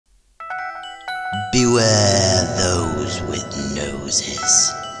Beware those with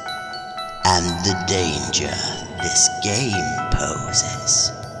noses, and the danger this game poses.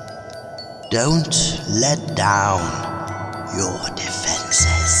 Don't let down your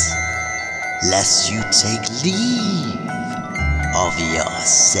defenses, lest you take leave of your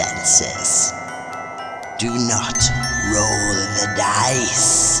senses. Do not roll the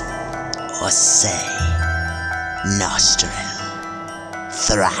dice, or say nostril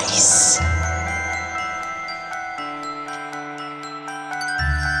thrice.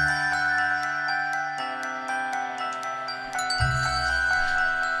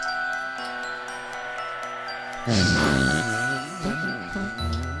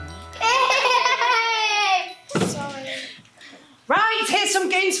 Sorry. Right, here's some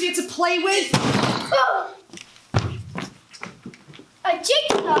games for you to play with. A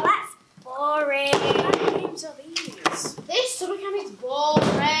jigsaw, that's boring. What games are these? This summer camp is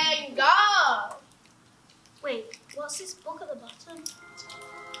boring. Go. Wait, what's this book at the bottom?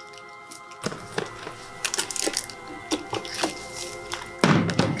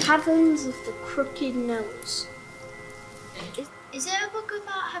 The Caverns of the Crooked Nose. Is it a book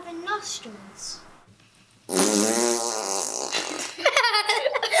about having nostrils?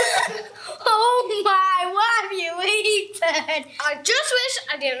 Oh my, what have you eaten? I just wish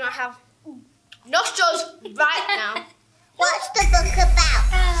I did not have nostrils right now. What's the book about?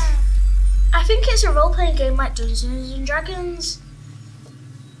 I think it's a role-playing game like Dungeons and Dragons.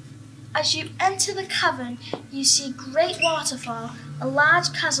 As you enter the cavern, you see great waterfall. A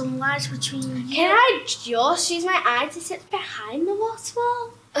large chasm lies between you. Can I just use my eye to sit behind the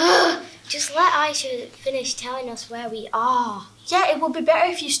waterfall? Ugh, just let Aisha finish telling us where we are. Yeah, it would be better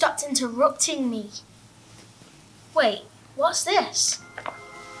if you stopped interrupting me. Wait, what's this?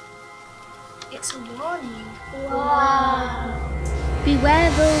 It's a warning. Wow. Beware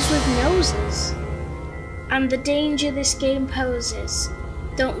those with noses, and the danger this game poses.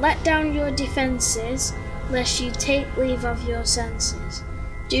 Don't let down your defences, lest you take leave of your senses.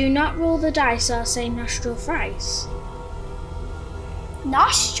 Do not roll the dice or say nostril thrice.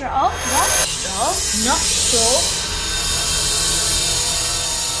 Nostril? Nostril? Nostril?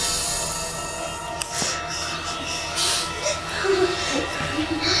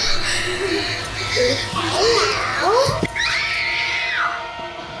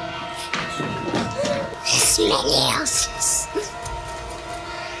 Smelly houses.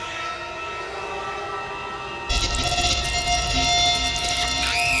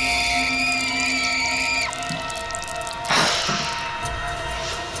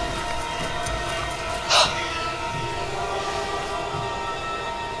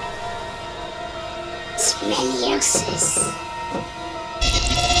 Smeliosis.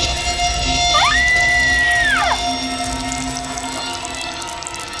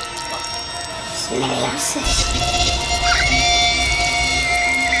 Smeliosis.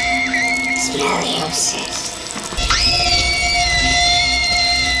 Smeliosis.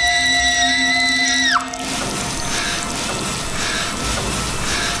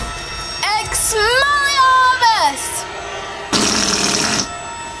 Expelliarmus!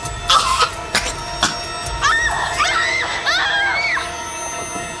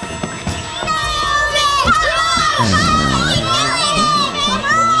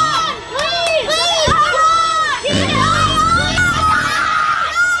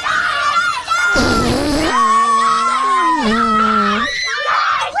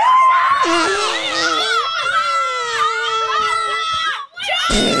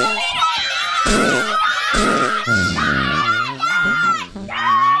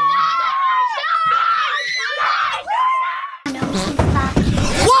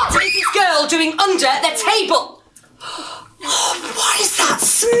 What is this girl doing under the table? Oh, what is that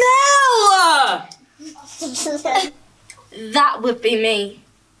smell? That would be me.